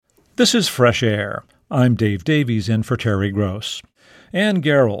This is Fresh Air. I'm Dave Davies in for Terry Gross. Ann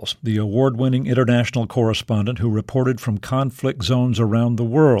Garrels, the award-winning international correspondent who reported from conflict zones around the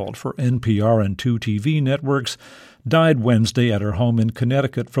world for NPR and 2 TV networks, died Wednesday at her home in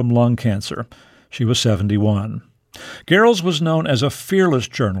Connecticut from lung cancer. She was 71. Garrels was known as a fearless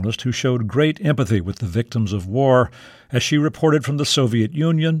journalist who showed great empathy with the victims of war as she reported from the Soviet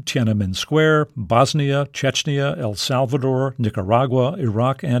Union, Tiananmen Square, Bosnia, Chechnya, El Salvador, Nicaragua,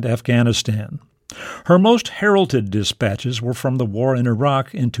 Iraq, and Afghanistan. Her most heralded dispatches were from the war in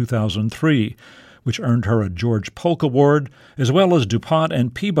Iraq in 2003, which earned her a George Polk Award, as well as DuPont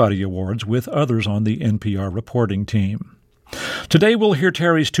and Peabody Awards with others on the NPR reporting team. Today we'll hear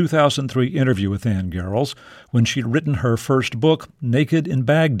Terry's 2003 interview with Ann Garrels when she'd written her first book, Naked in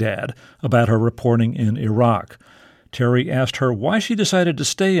Baghdad, about her reporting in Iraq. Terry asked her why she decided to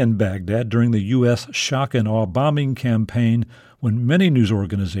stay in Baghdad during the U.S. shock and awe bombing campaign when many news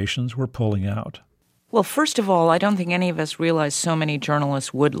organizations were pulling out. Well, first of all, I don't think any of us realized so many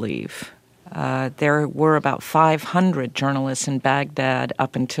journalists would leave. There were about 500 journalists in Baghdad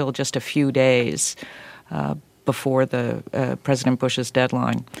up until just a few days before the President Bush's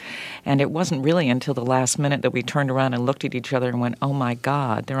deadline. And it wasn't really until the last minute that we turned around and looked at each other and went, oh my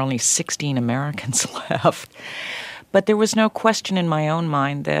God, there are only 16 Americans left. But there was no question in my own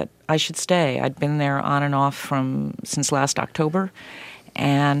mind that I should stay. I'd been there on and off since last October,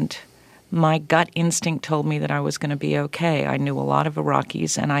 and my gut instinct told me that I was going to be okay. I knew a lot of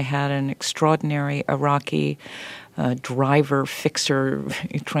Iraqis, and I had an extraordinary Iraqi driver, fixer,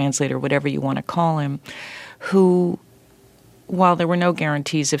 translator, whatever you want to call him, who, while there were no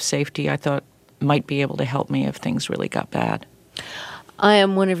guarantees of safety, I thought might be able to help me if things really got bad. I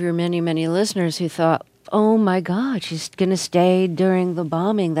am one of your many, many listeners who thought, oh my God, she's going to stay during the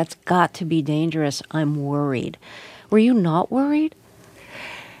bombing. That's got to be dangerous. I'm worried. Were you not worried?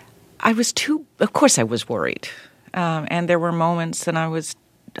 Of course I was worried. And there were moments that I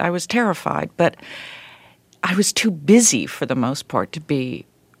was terrified, but I was too busy for the most part to be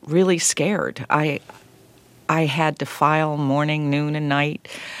really scared. I had to file morning, noon, and night.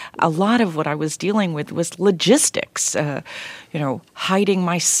 A lot of what I was dealing with was logistics, hiding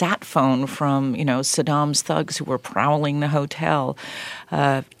my sat phone from, Saddam's thugs who were prowling the hotel,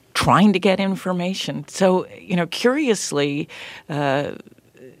 trying to get information. So, curiously, by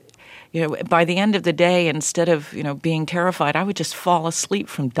the end of the day, instead of, being terrified, I would just fall asleep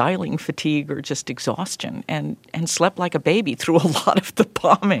from dialing fatigue or just exhaustion and slept like a baby through a lot of the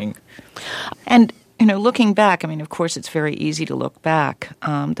bombing. And looking back, of course, it's very easy to look back.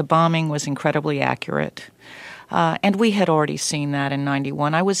 The bombing was incredibly accurate, and we had already seen that in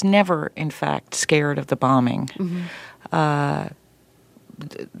 91. I was never, in fact, scared of the bombing. Mm-hmm.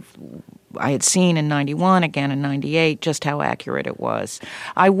 I had seen in 91, again in 98, just how accurate it was.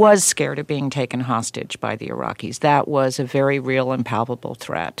 I was scared of being taken hostage by the Iraqis. That was a very real and palpable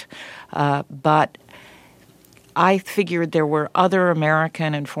threat. But I figured there were other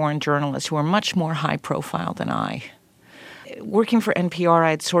American and foreign journalists who were much more high profile than I. Working for NPR, I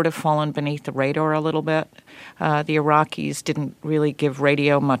had sort of fallen beneath the radar a little bit. The Iraqis didn't really give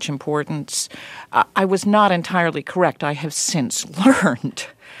radio much importance. I was not entirely correct. I have since learned.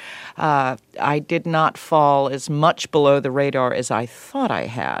 I did not fall as much below the radar as I thought I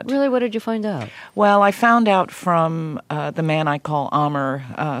had. Really? What did you find out? Well, I found out from the man I call Amr,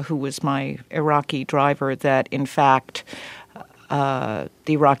 who was my Iraqi driver, that, in fact, the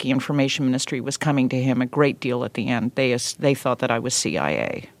Iraqi Information Ministry was coming to him a great deal at the end. They thought that I was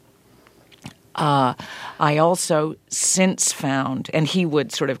CIA. I also since found, and he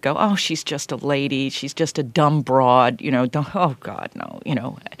would sort of go, oh, she's just a lady, she's just a dumb broad, oh, God,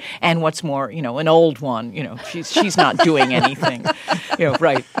 no, and what's more, an old one, she's not doing anything,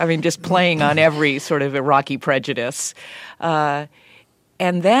 right. Just playing on every sort of Iraqi prejudice. And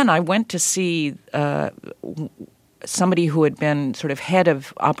then I went to see somebody who had been sort of head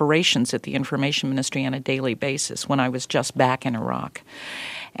of operations at the Information Ministry on a daily basis when I was just back in Iraq.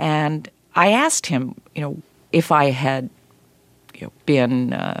 And I asked him, if I had,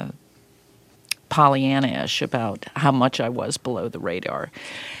 been Pollyanna-ish about how much I was below the radar.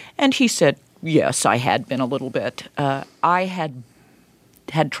 And he said, yes, I had been a little bit. I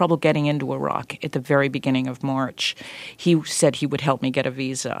had trouble getting into Iraq at the very beginning of March. He said he would help me get a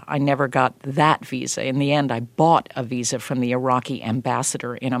visa. I never got that visa. In the end, I bought a visa from the Iraqi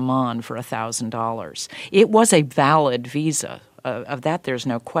ambassador in Amman for $1,000. It was a valid visa. Of that, there's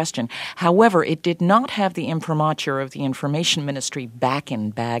no question. However, it did not have the imprimatur of the Information Ministry back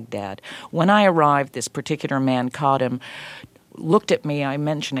in Baghdad. When I arrived, this particular man, Khadim, looked at me, I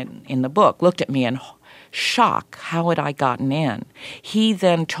mention it in the book, looked at me and shock, how had I gotten in? He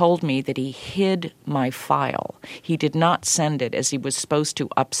then told me that he hid my file. He did not send it as he was supposed to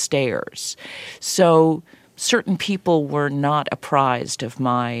upstairs. So certain people were not apprised of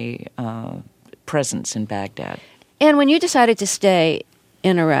my presence in Baghdad. And when you decided to stay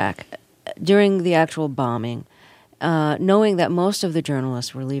in Iraq during the actual bombing, knowing that most of the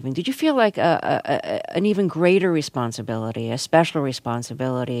journalists were leaving, did you feel like an even greater responsibility, a special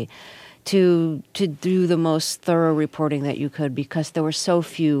responsibility to do the most thorough reporting that you could, because there were so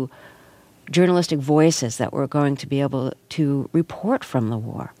few journalistic voices that were going to be able to report from the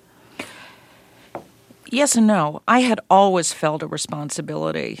war? Yes and no. I had always felt a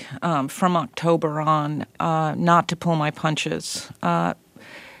responsibility from October on not to pull my punches.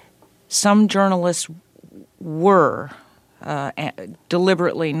 Some journalists were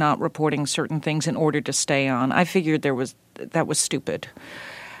deliberately not reporting certain things in order to stay on. I figured that was stupid.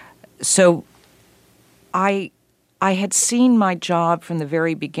 So I had seen my job from the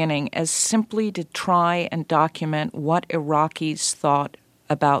very beginning as simply to try and document what Iraqis thought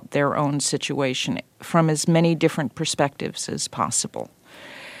about their own situation from as many different perspectives as possible.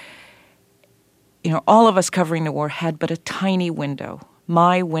 You know, all of us covering the war had but a tiny window.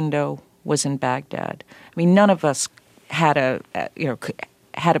 My window was in Baghdad. I mean, none of us had a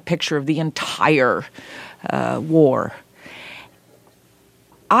picture of the entire war.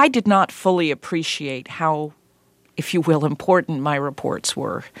 I did not fully appreciate how, if you will, important my reports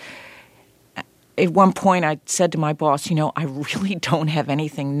were. At one point, I said to my boss, I really don't have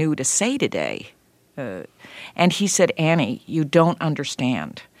anything new to say today. And he said, Annie, you don't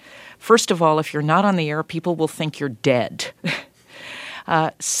understand. First of all, if you're not on the air, people will think you're dead.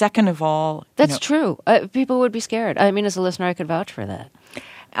 Second of all... That's true. People would be scared. I mean, as a listener, I could vouch for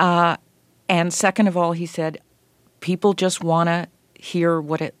that. And second of all, he said, people just want to hear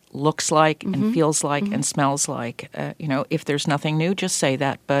what it looks like and feels like and smells like. If there's nothing new, just say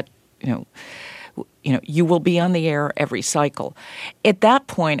that. But, you will be on the air every cycle. At that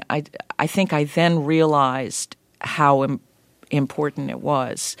point, I think I then realized how important it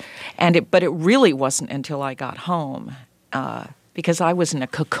was. But it really wasn't until I got home, because I was in a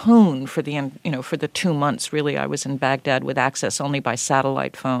cocoon for the 2 months. Really, I was in Baghdad with access only by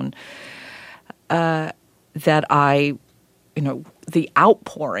satellite phone. That the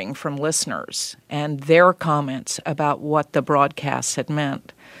outpouring from listeners and their comments about what the broadcasts had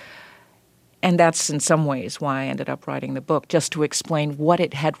meant. And that's in some ways why I ended up writing the book, just to explain what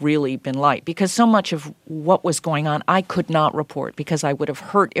it had really been like. Because so much of what was going on I could not report, because I would have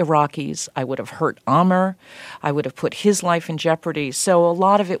hurt Iraqis, I would have hurt Amr, I would have put his life in jeopardy. So a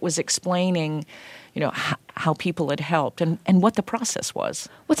lot of it was explaining, how people had helped and what the process was.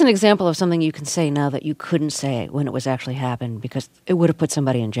 What's an example of something you can say now that you couldn't say when it was actually happened because it would have put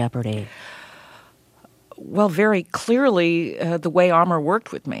somebody in jeopardy? Well, very clearly, the way Amr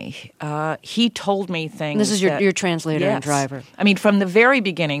worked with me. He told me things. And this is your translator yes. and driver. I mean, from the very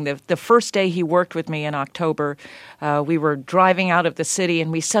beginning, the first day he worked with me in October, we were driving out of the city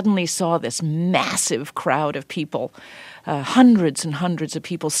and we suddenly saw this massive crowd of people, hundreds and hundreds of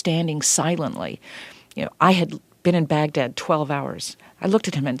people standing silently. I had been in Baghdad 12 hours. I looked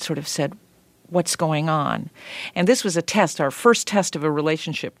at him and sort of said, what's going on? And this was a test, our first test of a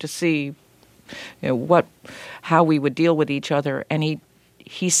relationship to see how we would deal with each other. And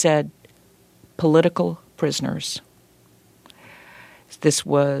he said, political prisoners. This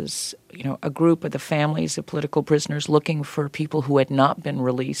was, a group of the families of political prisoners looking for people who had not been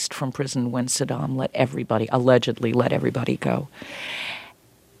released from prison when Saddam allegedly let everybody go.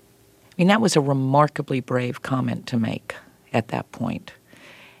 I mean, that was a remarkably brave comment to make at that point.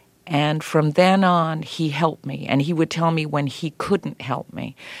 And from then on, he helped me, and he would tell me when he couldn't help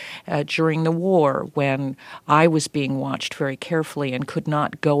me. During the war, when I was being watched very carefully and could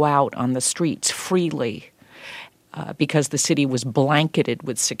not go out on the streets freely because the city was blanketed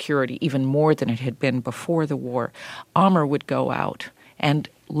with security, even more than it had been before the war, Amr would go out and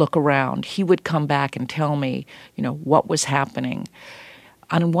look around. He would come back and tell me, what was happening.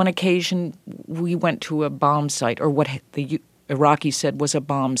 On one occasion, we went to a bomb site, or what the Iraqis said was a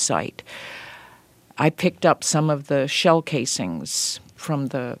bomb site. I picked up some of the shell casings from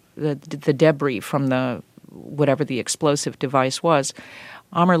the debris from whatever the explosive device was.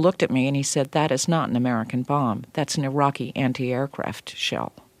 Amr looked at me and he said, that is not an American bomb. That's an Iraqi anti-aircraft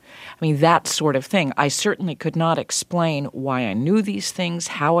shell. I mean, that sort of thing. I certainly could not explain why I knew these things,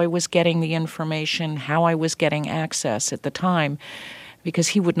 how I was getting the information, how I was getting access at the time, because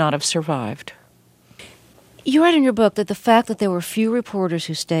he would not have survived. You write in your book that the fact that there were few reporters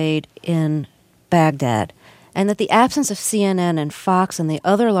who stayed in Baghdad and that the absence of CNN and Fox and the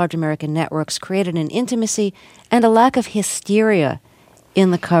other large American networks created an intimacy and a lack of hysteria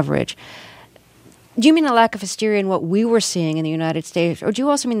in the coverage. Do you mean a lack of hysteria in what we were seeing in the United States, or do you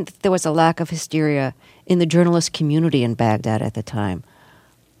also mean that there was a lack of hysteria in the journalist community in Baghdad at the time?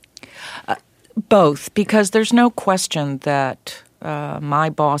 Both, because there's no question that my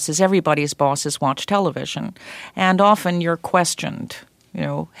bosses, everybody's bosses, watch television. And often you're questioned,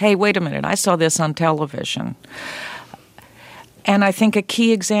 hey, wait a minute, I saw this on television. And I think a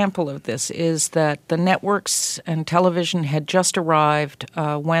key example of this is that the networks and television had just arrived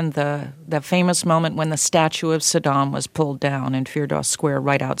when the famous moment when the statue of Saddam was pulled down in Firdos Square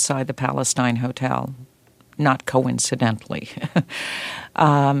right outside the Palestine Hotel, not coincidentally.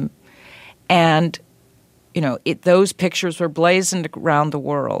 And, those pictures were blazoned around the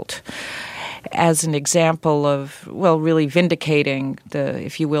world as an example of, really vindicating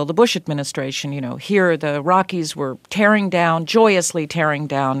the Bush administration. Here the Iraqis were joyously tearing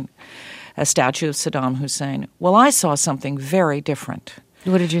down a statue of Saddam Hussein. Well, I saw something very different.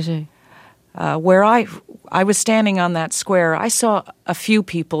 What did you see? Where I was standing on that square, I saw a few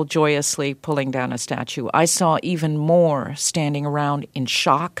people joyously pulling down a statue. I saw even more standing around in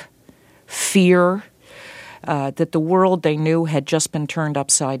shock, fear, that the world they knew had just been turned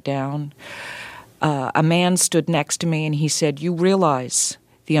upside down. A man stood next to me and he said, "You realize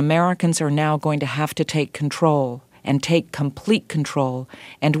the Americans are now going to have to take control and take complete control,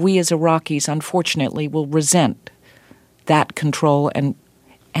 and we as Iraqis, unfortunately, will resent that control." And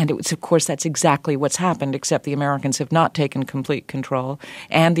it was, of course, that's exactly what's happened, except the Americans have not taken complete control,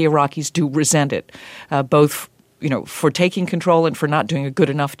 and the Iraqis do resent it, both for taking control and for not doing a good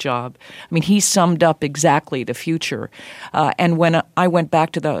enough job. I mean, he summed up exactly the future. And when I went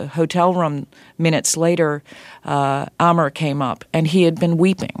back to the hotel room minutes later, Amr came up, and he had been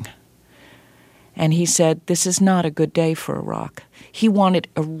weeping. And he said, "This is not a good day for Iraq." He wanted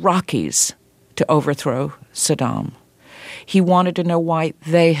Iraqis to overthrow Saddam. He wanted to know why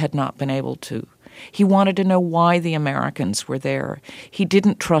they had not been able to. He wanted to know why the Americans were there. He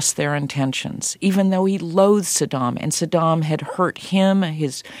didn't trust their intentions, even though he loathed Saddam, and Saddam had hurt him,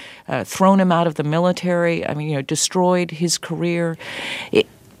 thrown him out of the military, destroyed his career.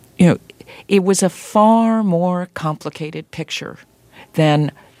 It was a far more complicated picture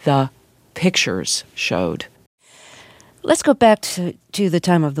than the pictures showed. Let's go back to the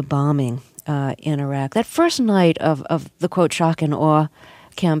time of the bombing in Iraq. That first night of the, quote, shock and awe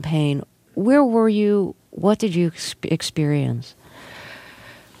campaign, where were you? What did you experience?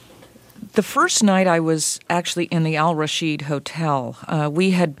 The first night I was actually in the Al Rashid Hotel.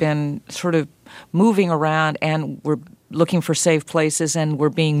 We had been sort of moving around and were looking for safe places and were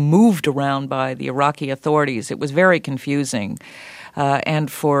being moved around by the Iraqi authorities. It was very confusing. And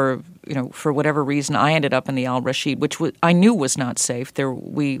for whatever reason, I ended up in the Al Rashid, which I knew was not safe.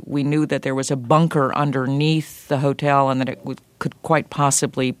 We knew that there was a bunker underneath the hotel and that it could quite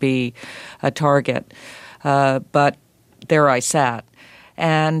possibly be a target. But there I sat.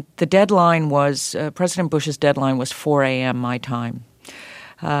 And the deadline was, President Bush's deadline was 4 a.m. my time.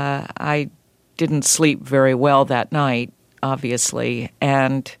 I didn't sleep very well that night, obviously,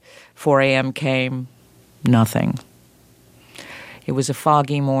 and 4 a.m. came, nothing. It was a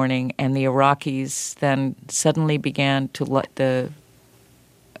foggy morning, and the Iraqis then suddenly began to let the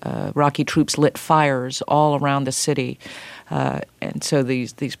Iraqi troops lit fires all around the city. And so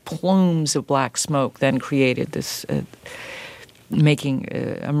these plumes of black smoke then created this,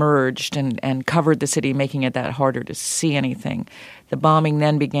 emerged and covered the city, making it that harder to see anything. The bombing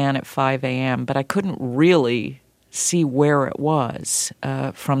then began at 5 a.m., but I couldn't really see where it was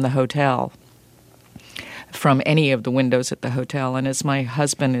from the hotel, from any of the windows at the hotel. And as my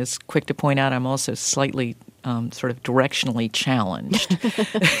husband is quick to point out, I'm also slightly sort of directionally challenged.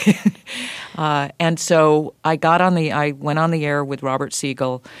 And so I went on the air with Robert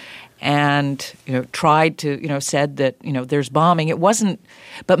Siegel and, tried to, said that, there's bombing. It wasn't,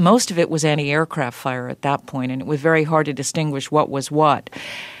 but most of it was anti-aircraft fire at that point, and it was very hard to distinguish what was what.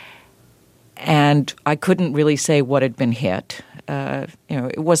 And I couldn't really say what had been hit.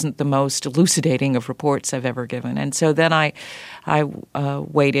 It wasn't the most elucidating of reports I've ever given. And so then I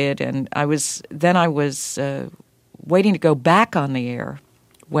waited, and I was waiting to go back on the air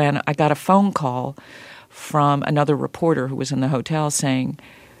when I got a phone call from another reporter who was in the hotel saying,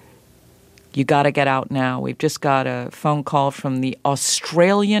 "You got to get out now. We've just got a phone call from the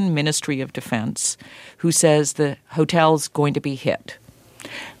Australian Ministry of Defence who says the hotel's going to be hit."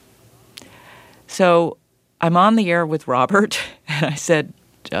 So I'm on the air with Robert, and I said,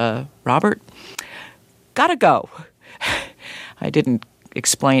 "Robert, gotta go." I didn't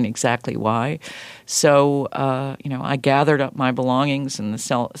explain exactly why. So, I gathered up my belongings and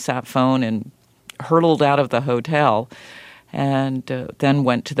the sat phone and hurtled out of the hotel, and then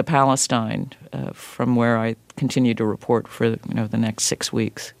went to the Palestine, from where I continued to report for the next 6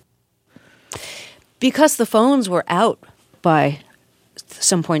 weeks. Because the phones were out by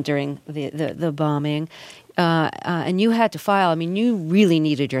some point during the bombing, and you had to file. I mean, you really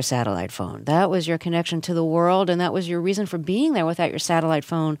needed your satellite phone. That was your connection to the world, and that was your reason for being there. Without your satellite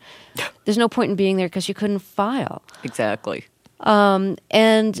phone, there's no point in being there because you couldn't file. Exactly.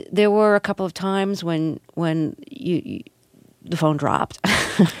 And there were a couple of times when you the phone dropped,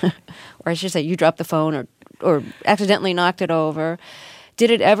 or I should say, you dropped the phone or accidentally knocked it over. Did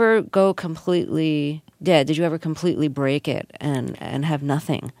it ever go completely dead? Did you ever completely break it and have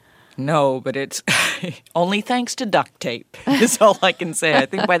nothing? No, but it's only thanks to duct tape is all I can say. I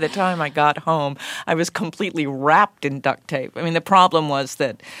think by the time I got home, I was completely wrapped in duct tape. I mean, the problem was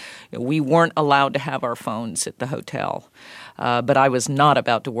that we weren't allowed to have our phones at the hotel. But I was not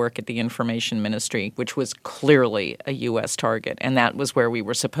about to work at the Information Ministry, which was clearly a U.S. target, and that was where we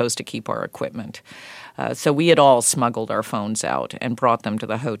were supposed to keep our equipment. So we had all smuggled our phones out and brought them to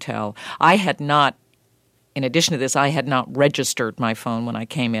the hotel. In addition to this, I had not registered my phone when I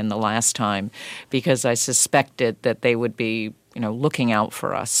came in the last time because I suspected that they would be, looking out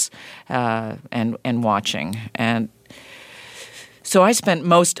for us and watching. And so I spent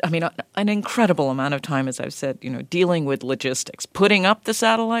an incredible amount of time, as I've said, dealing with logistics, putting up the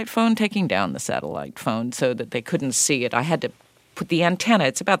satellite phone, taking down the satellite phone so that they couldn't see it. I had to put the antenna.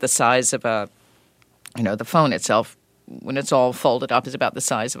 It's about the size of the phone itself, when it's all folded up, is about the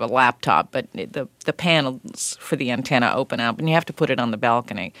size of a laptop, but the panels for the antenna open up, and you have to put it on the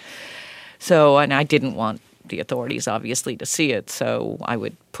balcony. So, and I didn't want the authorities, obviously, to see it, so I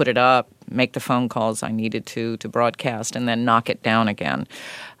would put it up, make the phone calls I needed to broadcast, and then knock it down again.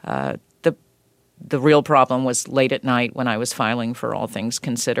 The real problem was late at night when I was filing for All Things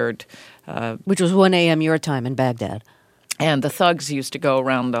Considered. Which was 1 a.m. your time in Baghdad. And the thugs used to go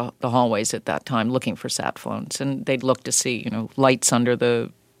around the hallways at that time looking for sat phones, and they'd look to see, lights under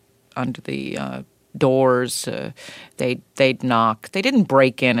the doors. They'd knock. They didn't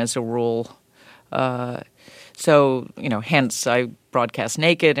break in as a rule. So hence I broadcast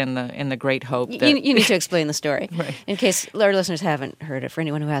naked in the great hope that you need to explain the story right. In case our listeners haven't heard it. For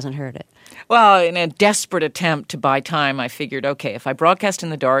anyone who hasn't heard it. Well, in a desperate attempt to buy time, I figured, okay, if I broadcast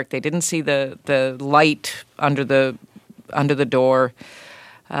in the dark, they didn't see the light under the door.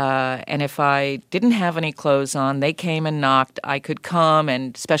 And if I didn't have any clothes on, they came and knocked. I could come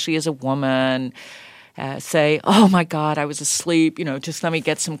and, especially as a woman, say, oh, my God, I was asleep. Just let me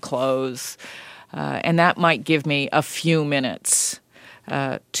get some clothes. And that might give me a few minutes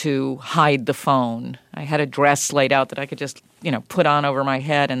to hide the phone. I had a dress laid out that I could just, put on over my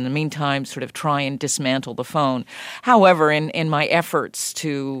head and in the meantime sort of try and dismantle the phone. However, in my efforts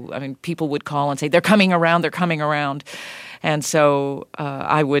people would call and say, they're coming around. And so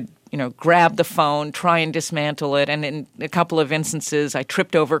I would, grab the phone, try and dismantle it. And in a couple of instances, I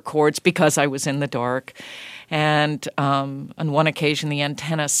tripped over cords because I was in the dark. And on one occasion, the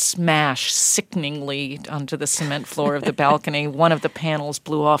antenna smashed sickeningly onto the cement floor of the balcony. One of the panels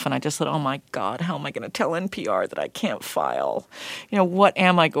blew off, and I just thought, oh, my God, how am I going to tell NPR that I can't file? What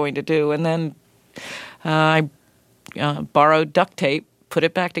am I going to do? And then I borrowed duct tape, put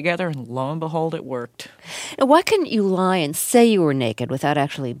it back together, and lo and behold, it worked. Now, why couldn't you lie and say you were naked without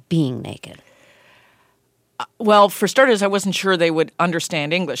actually being naked? Well, for starters, I wasn't sure they would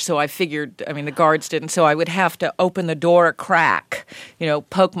understand English, so I figured, the guards didn't, so I would have to open the door a crack,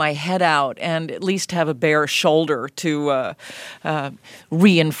 poke my head out, and at least have a bare shoulder to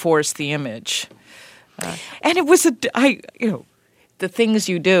reinforce the image. And it was the things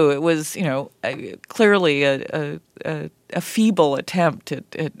you do, it was, clearly a feeble attempt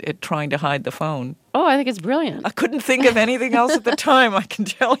at trying to hide the phone. Oh, I think it's brilliant. I couldn't think of anything else at the time, I can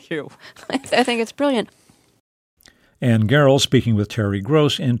tell you. I think it's brilliant. Ann Garrell speaking with Terry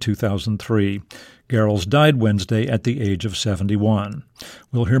Gross in 2003. Garrels died Wednesday at the age of 71.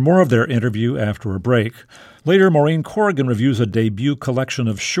 We'll hear more of their interview after a break. Later, Maureen Corrigan reviews a debut collection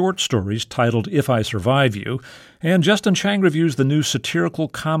of short stories titled If I Survive You, and Justin Chang reviews the new satirical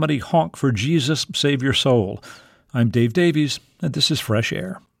comedy Honk for Jesus, Save Your Soul. I'm Dave Davies, and this is Fresh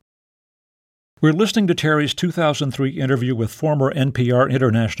Air. We're listening to Terry's 2003 interview with former NPR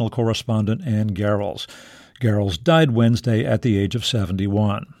international correspondent Ann Garrels. Garrels died Wednesday at the age of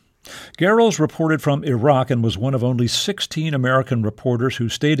 71. Garrels reported from Iraq and was one of only 16 American reporters who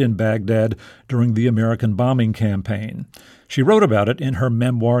stayed in Baghdad during the American bombing campaign. She wrote about it in her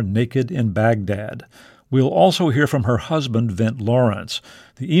memoir, Naked in Baghdad. We'll also hear from her husband, Vint Lawrence.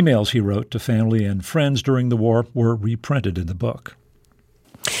 The emails he wrote to family and friends during the war were reprinted in the book.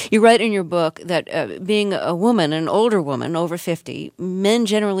 You write in your book that being a woman, an older woman, over 50, men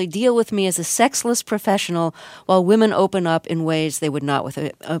generally deal with me as a sexless professional while women open up in ways they would not with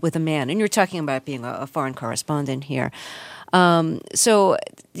a man. And you're talking about being a foreign correspondent here. So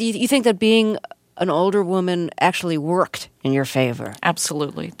you think that being an older woman actually worked in your favor?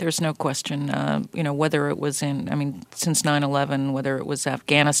 Absolutely. There's no question. Whether it was since 9/11, whether it was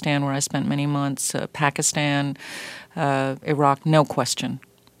Afghanistan, where I spent many months, Pakistan, Iraq, no question.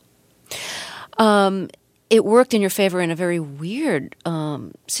 It worked in your favor in a very weird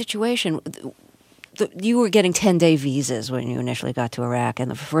situation. You were getting 10-day visas when you initially got to Iraq, and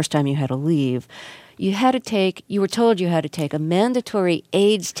the first time you had to leave, you were told you had to take a mandatory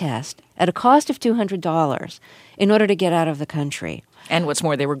AIDS test at a cost of $200 in order to get out of the country. And what's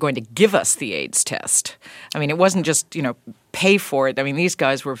more, they were going to give us the AIDS test. I mean, it wasn't just, pay for it. I mean, these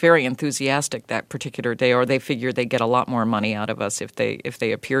guys were very enthusiastic that particular day, or they figured they'd get a lot more money out of us if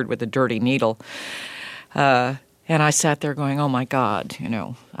they appeared with a dirty needle. And I sat there going, oh, my God,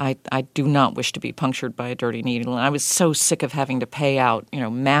 I do not wish to be punctured by a dirty needle. And I was so sick of having to pay out,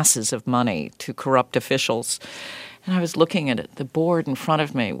 masses of money to corrupt officials. And I was looking at it, the board in front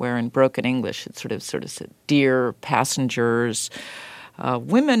of me, where in broken English it sort of said, "Dear passengers,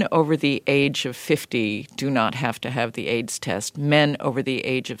 women over the age of 50 do not have to have the AIDS test. Men over the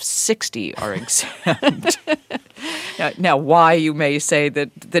age of 60 are exempt." Now, why, you may say, that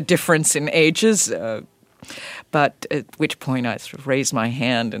the difference in ages? But at which point I sort of raised my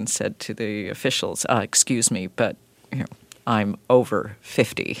hand and said to the officials, "Excuse me, but I'm over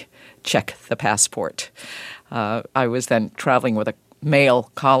 50. Check the passport." I was then traveling with a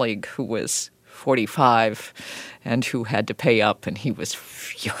male colleague who was 45 and who had to pay up, and he was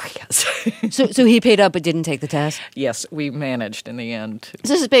furious. So he paid up but didn't take the test? Yes, we managed in the end.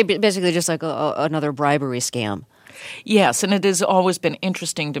 So this is basically just like another bribery scam. Yes, and it has always been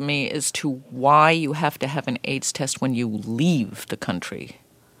interesting to me as to why you have to have an AIDS test when you leave the country.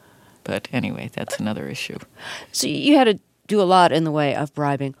 But anyway, that's another issue. So you had to do a lot in the way of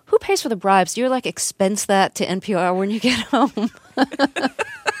bribing. Who pays for the bribes? Do you expense that to NPR when you get home?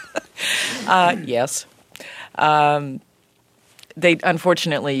 Yes.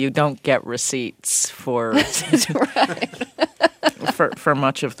 Unfortunately, you don't get receipts for for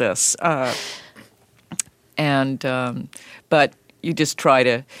much of this. But you just try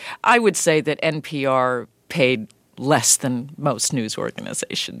to. I would say that NPR paid less than most news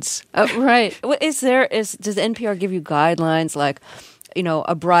organizations. Right. Does NPR give you guidelines like,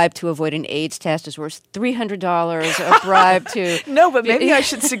 a bribe to avoid an AIDS test is worth $300, a bribe to... No, but maybe I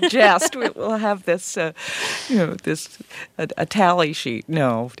should suggest we'll have this, a tally sheet.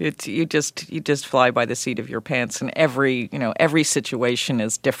 No, you just fly by the seat of your pants, and every situation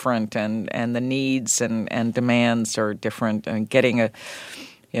is different, and the needs and demands are different, and getting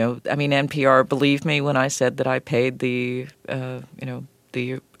NPR believed me when I said that I paid the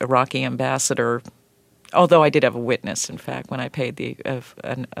Iraqi ambassador, although I did have a witness, in fact, when I paid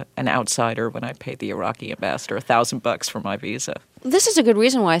an outsider, when I paid the Iraqi ambassador $1,000 for my visa. This is a good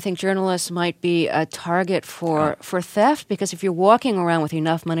reason why I think journalists might be a target for theft, because if you're walking around with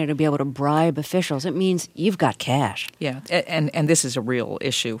enough money to be able to bribe officials, it means you've got cash. Yeah, and this is a real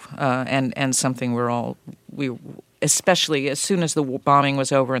issue, and something we especially as soon as the bombing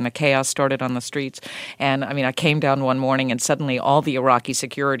was over and the chaos started on the streets. And I came down one morning and suddenly all the Iraqi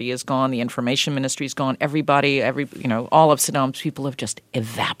security is gone, the information ministry is gone, all of Saddam's people have just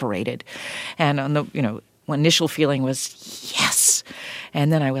evaporated. And on the initial feeling was yes,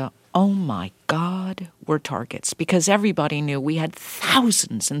 and then I went, oh my God, we're targets, because everybody knew we had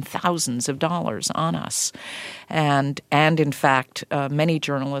thousands and thousands of dollars on us. And in fact, many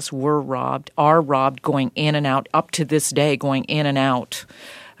journalists are robbed going in and out, up to this day, going in and out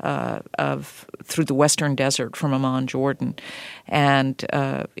through the Western Desert from Amman, Jordan. And,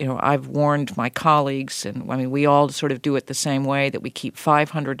 I've warned my colleagues, and we all sort of do it the same way, that we keep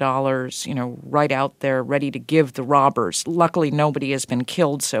 $500, right out there ready to give the robbers. Luckily, nobody has been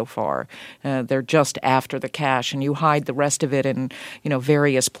killed so far. They're just after the cash, and you hide the rest of it in,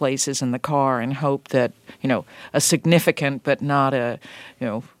 various places in the car and hope that, a significant but not a,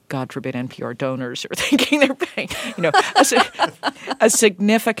 God forbid NPR donors are thinking they're paying, a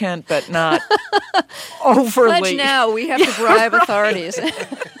significant but not overly. Pledge now, we have to bribe authorities. It's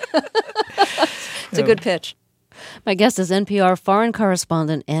a good pitch. My guest is NPR foreign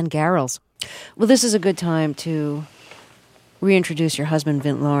correspondent Ann Garrels. Well, this is a good time to reintroduce your husband,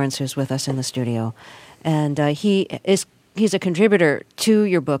 Vint Lawrence, who's with us in the studio. And he is he's a contributor to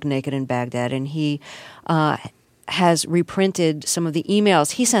your book, Naked in Baghdad, and he has reprinted some of the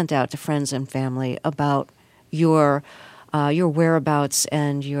emails he sent out to friends and family about your whereabouts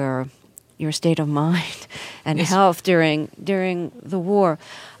and your state of mind and health during the war.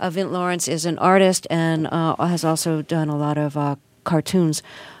 Vint Lawrence is an artist and has also done a lot of cartoons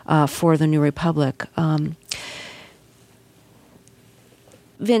for the New Republic.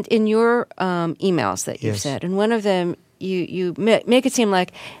 Vint, in your emails that you've said, in one of them you make it seem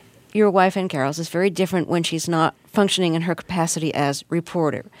like your wife, Ann Garrels, is very different when she's not functioning in her capacity as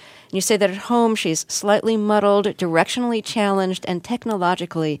reporter. And you say that at home she's slightly muddled, directionally challenged, and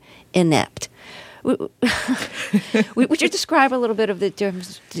technologically inept. Would you describe a little bit of the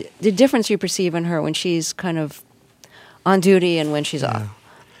difference you perceive in her when she's kind of on duty and when she's off?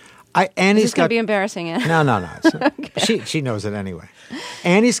 Annie's Is this going to be embarrassing? No. Okay. She knows it anyway.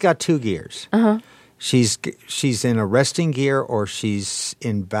 Annie's got two gears. Uh-huh. She's in a resting gear or she's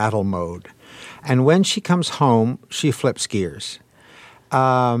in battle mode. And when she comes home, she flips gears.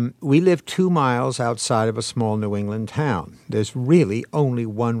 We live 2 miles outside of a small New England town. There's really only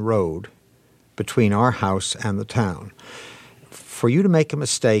one road between our house and the town. For you to make a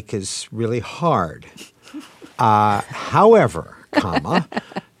mistake is really hard. However,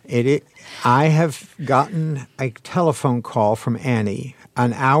 I have gotten a telephone call from Annie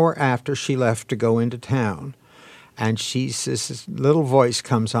an hour after she left to go into town. And this little voice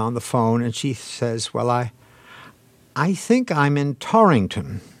comes on the phone and she says, well, I think I'm in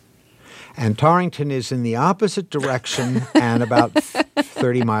Torrington. And Torrington is in the opposite direction and about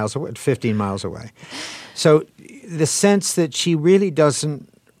 15 miles away. So the sense that she really doesn't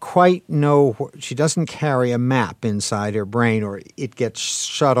quite know, she doesn't carry a map inside her brain or it gets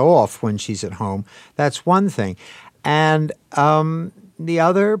shut off when she's at home, that's one thing. And the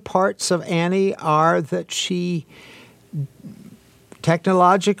other parts of Annie are that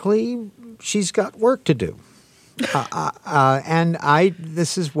technologically, she's got work to do. And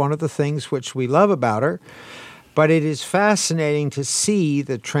this is one of the things which we love about her, but it is fascinating to see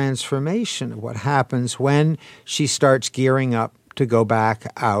the transformation of what happens when she starts gearing up to go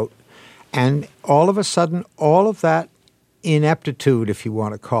back out. And all of a sudden, all of that ineptitude, if you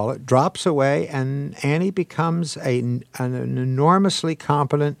want to call it, drops away, and Annie becomes an enormously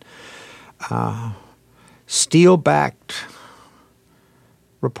competent, steel-backed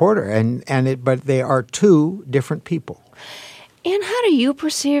reporter. But they are two different people. And how do you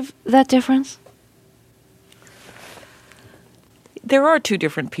perceive that difference? There are two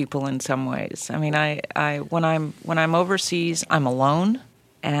different people in some ways. I mean, when I'm overseas, I'm alone,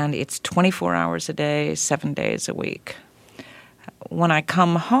 and it's 24 hours a day, 7 days a week. When I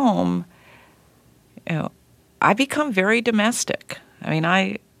come home, I become very domestic. I mean,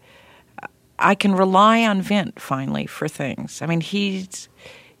 I can rely on Vint finally for things. I mean, he's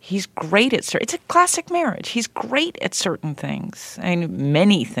great at certain. It's a classic marriage. He's great at certain things. I mean,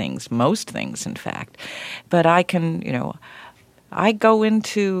 many things, most things, in fact. But I can, I go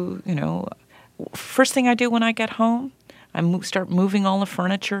into, first thing I do when I get home, I start moving all the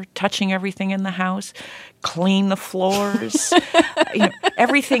furniture, touching everything in the house, clean the floors,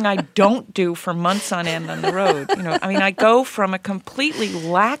 everything I don't do for months on end on the road. I go from a completely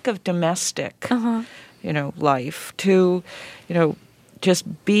lack of domestic, life to,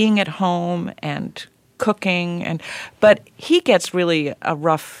 just being at home and cooking. But he gets really a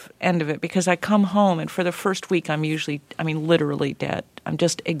rough end of it because I come home and for the first week I'm literally dead. I'm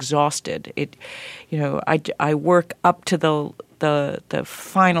just exhausted. I work up to the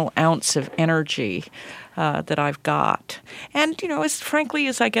final ounce of energy that I've got. And, frankly,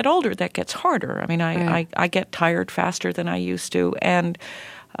 as I get older, that gets harder. I mean, I get tired faster than I used to. And,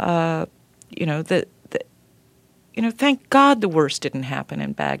 thank God the worst didn't happen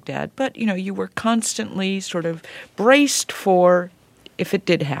in Baghdad. But, you were constantly sort of braced for if it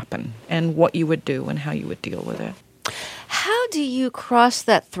did happen and what you would do and how you would deal with it. How do you cross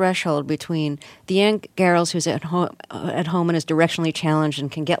that threshold between the Ann Garrels who's at home and is directionally challenged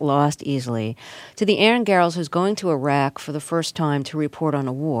and can get lost easily, to the Ann Garrels who's going to Iraq for the first time to report on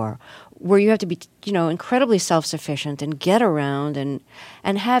a war, where you have to be, incredibly self-sufficient and get around and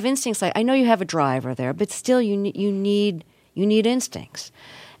have instincts like, I know you have a driver there, but still you need instincts.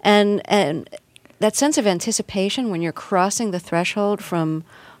 And that sense of anticipation when you're crossing the threshold from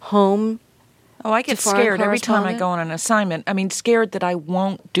home. Oh, I get scared every time I go on an assignment. I mean, scared that I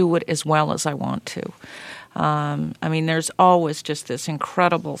won't do it as well as I want to. I mean, there's always just this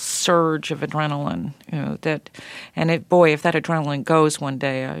incredible surge of adrenaline, if that adrenaline goes one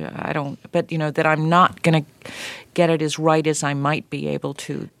day, I don't, but, that I'm not going to get it as right as I might be able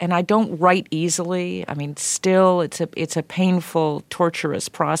to. And I don't write easily. I mean, still, it's a painful, torturous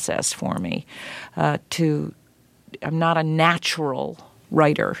process for me. I'm not a natural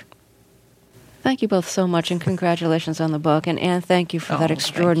writer. Thank you both so much, and congratulations on the book. And Anne, thank you for that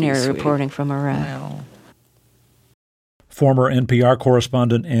extraordinary reporting from Iraq. Well, Former NPR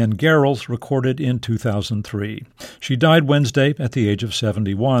correspondent Anne Garrels recorded in 2003. She died Wednesday at the age of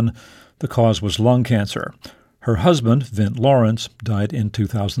 71. The cause was lung cancer. Her husband, Vint Lawrence, died in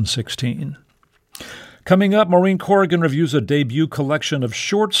 2016. Coming up, Maureen Corrigan reviews a debut collection of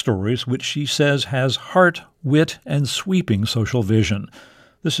short stories which she says has heart, wit, and sweeping social vision.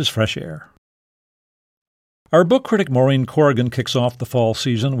 This is Fresh Air. Our book critic Maureen Corrigan kicks off the fall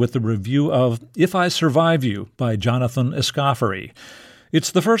season with the review of If I Survive You by Jonathan Escoffery. It's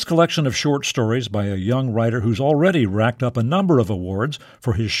the first collection of short stories by a young writer who's already racked up a number of awards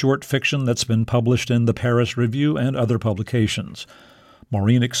for his short fiction that's been published in the Paris Review and other publications.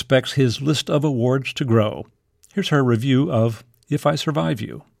 Maureen expects his list of awards to grow. Here's her review of If I Survive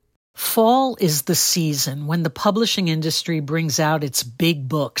You. Fall is the season when the publishing industry brings out its big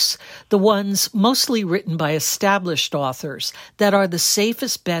books, the ones mostly written by established authors that are the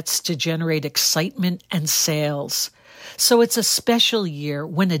safest bets to generate excitement and sales. So it's a special year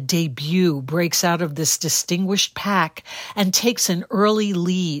when a debut breaks out of this distinguished pack and takes an early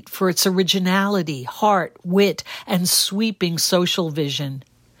lead for its originality, heart, wit, and sweeping social vision.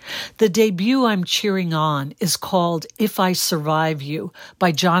 The debut I'm cheering on is called If I Survive You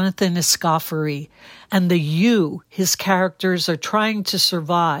by Jonathan Escoffery, and the you his characters are trying to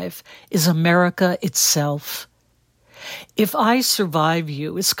survive is America itself. If I Survive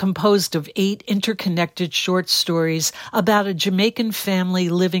You is composed of 8 interconnected short stories about a Jamaican family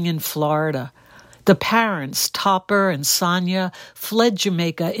living in Florida. The parents, Topper and Sonia, fled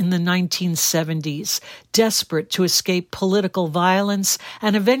Jamaica in the 1970s, desperate to escape political violence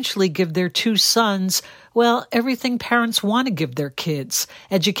and eventually give their 2 sons, everything parents want to give their kids: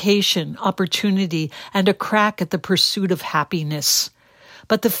 education, opportunity, and a crack at the pursuit of happiness.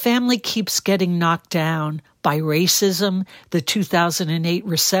 But the family keeps getting knocked down by racism, the 2008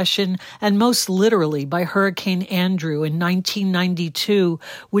 recession, and most literally by Hurricane Andrew in 1992,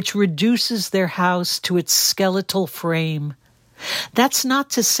 which reduces their house to its skeletal frame. That's not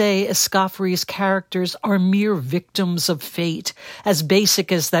to say Escoffery's characters are mere victims of fate, as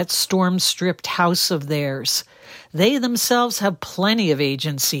basic as that storm-stripped house of theirs. They themselves have plenty of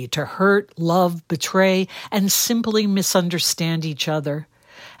agency to hurt, love, betray, and simply misunderstand each other.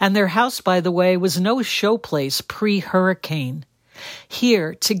 And their house, by the way, was no showplace pre-hurricane.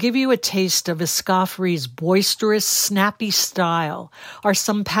 Here, to give you a taste of Escoffery's boisterous, snappy style, are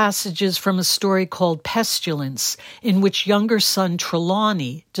some passages from a story called Pestilence, in which younger son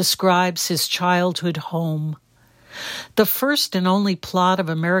Trelawney describes his childhood home. The first and only plot of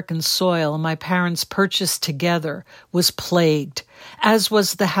American soil my parents purchased together was plagued, as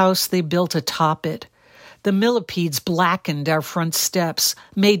was the house they built atop it. The millipedes blackened our front steps,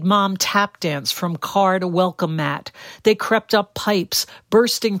 made Mom tap dance from car to welcome mat. They crept up pipes,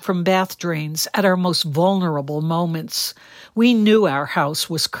 bursting from bath drains at our most vulnerable moments. We knew our house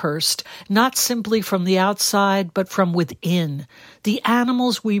was cursed, not simply from the outside, but from within. The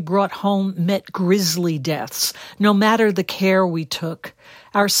animals we brought home met grisly deaths, no matter the care we took.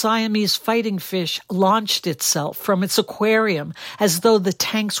 Our Siamese fighting fish launched itself from its aquarium as though the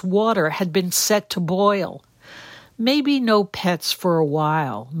tank's water had been set to boil. Maybe no pets for a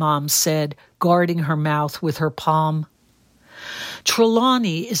while, Mom said, guarding her mouth with her palm.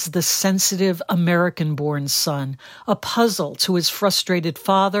 Trelawney is the sensitive American-born son, a puzzle to his frustrated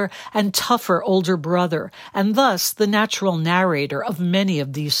father and tougher older brother, and thus the natural narrator of many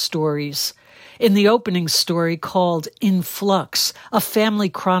of these stories. In the opening story called In Flux, a family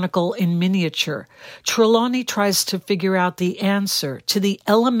chronicle in miniature, Trelawney tries to figure out the answer to the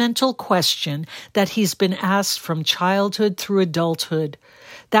elemental question that he's been asked from childhood through adulthood.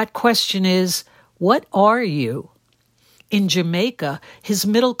 That question is, what are you? In Jamaica, his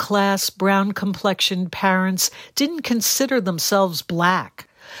middle-class, brown-complexioned parents didn't consider themselves black.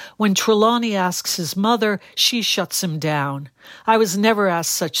 When Trelawney asks his mother, she shuts him down. I was never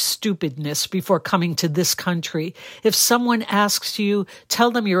asked such stupidness before coming to this country. If someone asks you,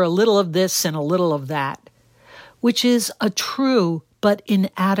 tell them you're a little of this and a little of that. Which is a true but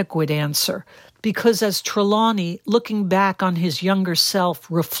inadequate answer, because as Trelawney, looking back on his younger self,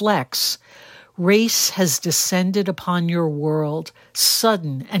 reflects, Race has descended upon your world,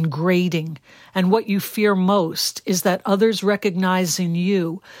 sudden and grating, and what you fear most is that others recognize in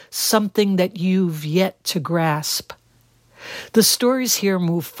you something that you've yet to grasp. The stories here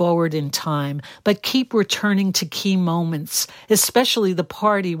move forward in time, but keep returning to key moments, especially the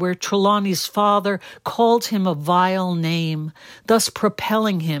party where Trelawney's father called him a vile name, thus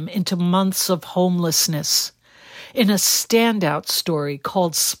propelling him into months of homelessness. In a standout story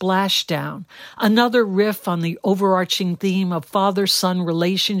called Splashdown, another riff on the overarching theme of father-son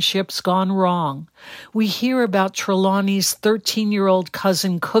relationships gone wrong, we hear about Trelawney's 13-year-old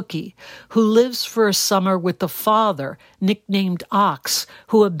cousin Cookie, who lives for a summer with the father, nicknamed Ox,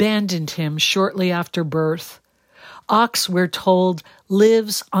 who abandoned him shortly after birth. Ox, we're told,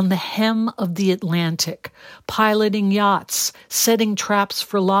 lives on the hem of the Atlantic, piloting yachts, setting traps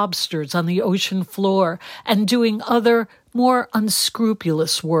for lobsters on the ocean floor, and doing other, more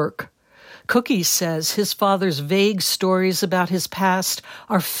unscrupulous work. Cookie says his father's vague stories about his past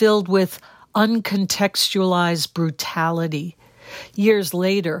are filled with uncontextualized brutality. Years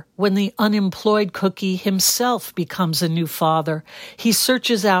later, when the unemployed Cookie himself becomes a new father, he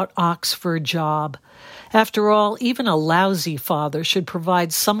searches out Ox for a job. After all, even a lousy father should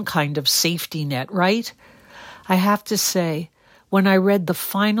provide some kind of safety net, right? I have to say, when I read the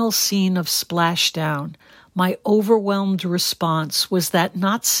final scene of Splashdown, my overwhelmed response was that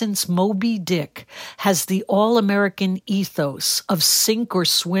not since Moby Dick has the all-American ethos of sink or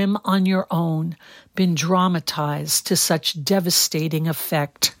swim on your own been dramatized to such devastating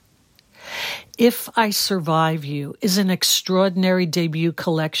effect. If I Survive You is an extraordinary debut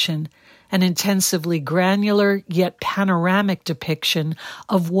collection, an intensively granular yet panoramic depiction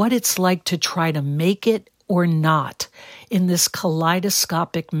of what it's like to try to make it or not in this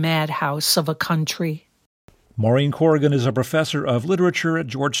kaleidoscopic madhouse of a country. Maureen Corrigan is a professor of literature at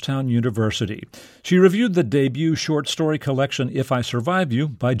Georgetown University. She reviewed the debut short story collection If I Survive You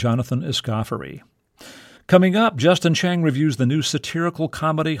by Jonathan Escoffery. Coming up, Justin Chang reviews the new satirical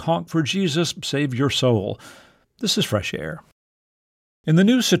comedy Honk for Jesus, Save Your Soul. This is Fresh Air. In the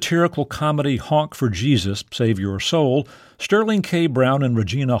new satirical comedy Honk for Jesus, Save Your Soul, Sterling K. Brown and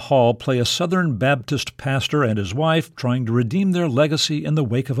Regina Hall play a Southern Baptist pastor and his wife trying to redeem their legacy in the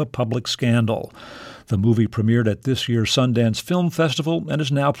wake of a public scandal. The movie premiered at this year's Sundance Film Festival and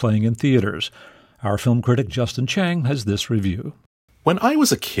is now playing in theaters. Our film critic Justin Chang has this review. When I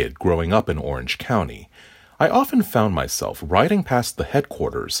was a kid growing up in Orange County, I often found myself riding past the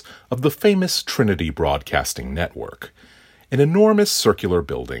headquarters of the famous Trinity Broadcasting Network, an enormous circular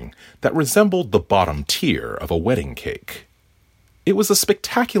building that resembled the bottom tier of a wedding cake. It was a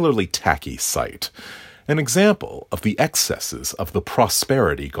spectacularly tacky sight, an example of the excesses of the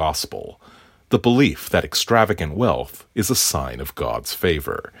prosperity gospel, the belief that extravagant wealth is a sign of God's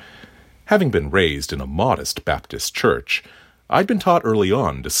favor. Having been raised in a modest Baptist church, I'd been taught early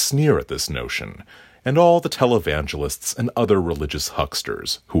on to sneer at this notion and all the televangelists and other religious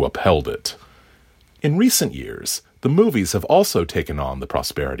hucksters who upheld it. In recent years, the movies have also taken on the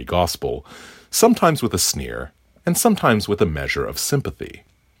prosperity gospel, sometimes with a sneer, and sometimes with a measure of sympathy.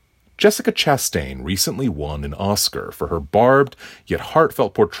 Jessica Chastain recently won an Oscar for her barbed yet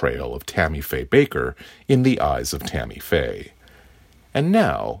heartfelt portrayal of Tammy Faye Baker in The Eyes of Tammy Faye. And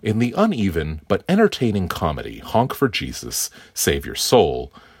now, in the uneven but entertaining comedy Honk for Jesus, Save Your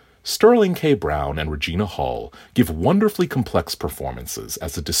Soul, Sterling K. Brown and Regina Hall give wonderfully complex performances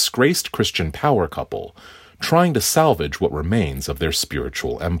as a disgraced Christian power couple trying to salvage what remains of their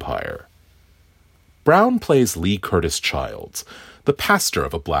spiritual empire. Brown plays Lee Curtis Childs, the pastor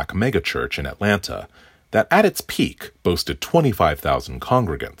of a black megachurch in Atlanta that at its peak boasted 25,000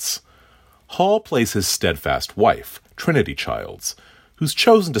 congregants. Hall plays his steadfast wife, Trinity Childs, who's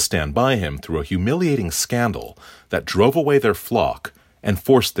chosen to stand by him through a humiliating scandal that drove away their flock and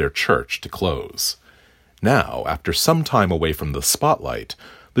forced their church to close. Now, after some time away from the spotlight,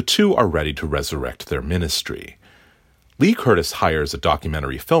 the two are ready to resurrect their ministry. Lee Curtis hires a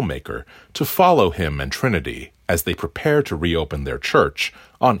documentary filmmaker to follow him and Trinity as they prepare to reopen their church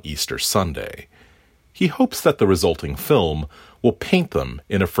on Easter Sunday. He hopes that the resulting film will paint them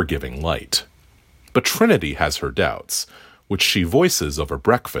in a forgiving light. But Trinity has her doubts, which she voices over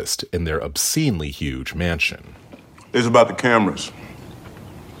breakfast in their obscenely huge mansion. It's about the cameras.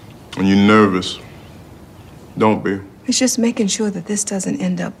 When you're nervous, don't be. It's just making sure that this doesn't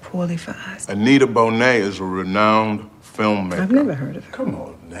end up poorly for us. Anita Bonet is a renowned filmmaker. I've never heard of her. Come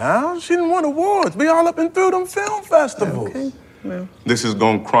on now. She done won awards. Be all up and through them film festivals. Okay, well. This is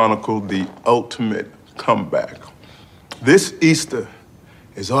going to chronicle the ultimate comeback. This Easter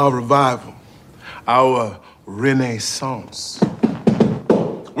is our revival, our renaissance.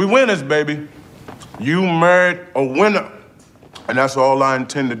 We winners, baby. You married a winner. And that's all I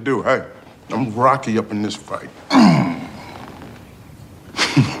intend to do. Hey, I'm Rocky up in this fight.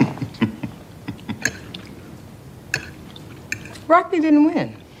 Rocky didn't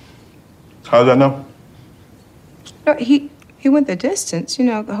win. How's that know? No, he went the distance, you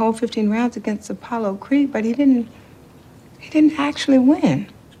know, the whole 15 rounds against Apollo Creed, but he didn't actually win.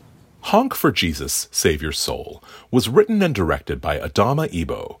 Honk for Jesus, Save Your Soul was written and directed by Adama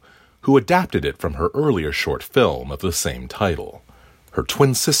Ebo, who adapted it from her earlier short film of the same title. Her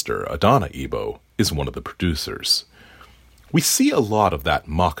twin sister, Adana Ebo, is one of the producers. We see a lot of that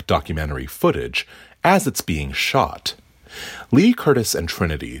mock documentary footage as it's being shot. Lee Curtis and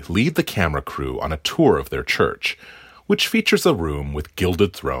Trinity lead the camera crew on a tour of their church, which features a room with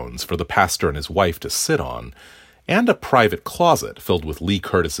gilded thrones for the pastor and his wife to sit on, and a private closet filled with Lee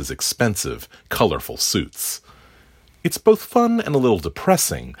Curtis's expensive, colorful suits. It's both fun and a little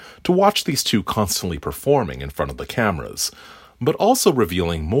depressing to watch these two constantly performing in front of the cameras, but also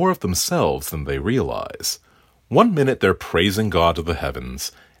revealing more of themselves than they realize. One minute they're praising God to the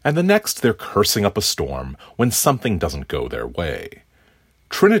heavens, and the next they're cursing up a storm when something doesn't go their way.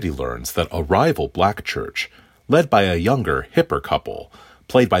 Trinity learns that a rival black church, led by a younger, hipper couple,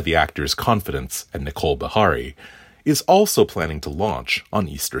 played by the actors Confidence and Nicole Beharie, is also planning to launch on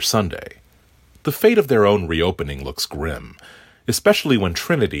Easter Sunday. The fate of their own reopening looks grim, especially when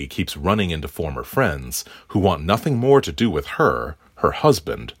Trinity keeps running into former friends who want nothing more to do with her, her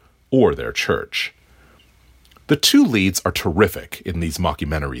husband, or their church. The two leads are terrific in these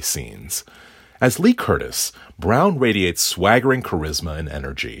mockumentary scenes. As Lee Curtis, Brown radiates swaggering charisma and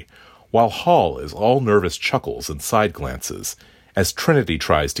energy, while Hall is all nervous chuckles and side glances, as Trinity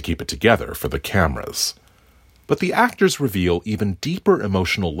tries to keep it together for the cameras. But the actors reveal even deeper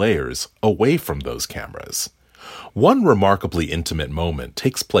emotional layers away from those cameras. One remarkably intimate moment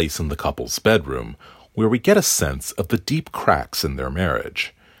takes place in the couple's bedroom, where we get a sense of the deep cracks in their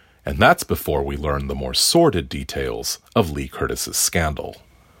marriage. And that's before we learn the more sordid details of Lee Curtis's scandal.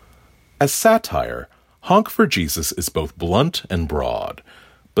 As satire, Honk for Jesus is both blunt and broad,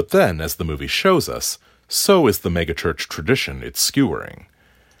 but then, as the movie shows us, so is the megachurch tradition it's skewering.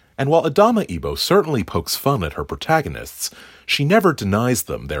 And while Adama Ebo certainly pokes fun at her protagonists, she never denies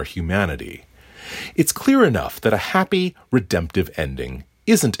them their humanity. It's clear enough that a happy, redemptive ending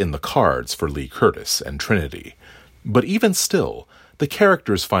isn't in the cards for Lee Curtis and Trinity, but even still, the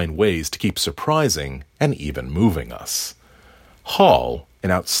characters find ways to keep surprising and even moving us. Hall,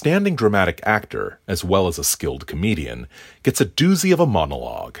 an outstanding dramatic actor as well as a skilled comedian, gets a doozy of a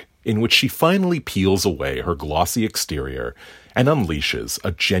monologue in which she finally peels away her glossy exterior and unleashes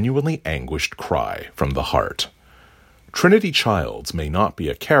a genuinely anguished cry from the heart. Trinity Childs may not be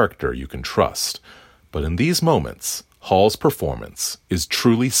a character you can trust, but in these moments, Hall's performance is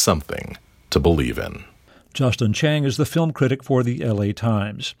truly something to believe in. Justin Chang is the film critic for the LA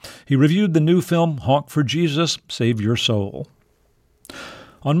Times. He reviewed the new film Honk for Jesus, Save Your Soul.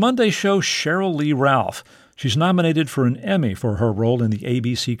 On Monday's show, Cheryl Lee Ralph. She's nominated for an Emmy for her role in the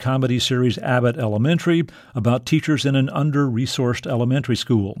ABC comedy series Abbott Elementary, about teachers in an under-resourced elementary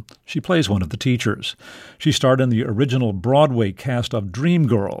school. She plays one of the teachers. She starred in the original Broadway cast of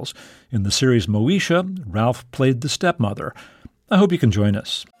Dreamgirls. In the series Moesha, Ralph played the stepmother. I hope you can join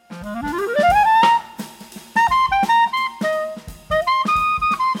us.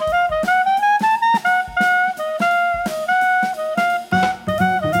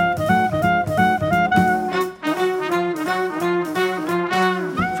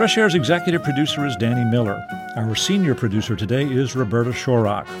 Fresh Air's executive producer is Danny Miller. Our senior producer today is Roberta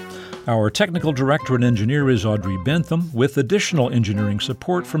Shorak. Our technical director and engineer is Audrey Bentham, with additional engineering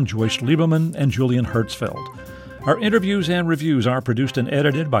support from Joyce Lieberman and Julian Hertzfeld. Our interviews and reviews are produced and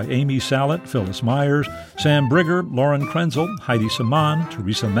edited by Amy Sallet, Phyllis Myers, Sam Brigger, Lauren Krenzel, Heidi Saman,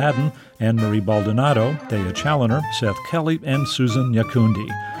 Teresa Madden, Anne-Marie Baldonado, Thea Challoner, Seth Kelly, and Susan Nyakundi.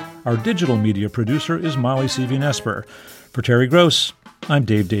 Our digital media producer is Molly Seavey-Nesper. For Terry Gross, I'm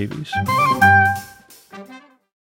Dave Davies.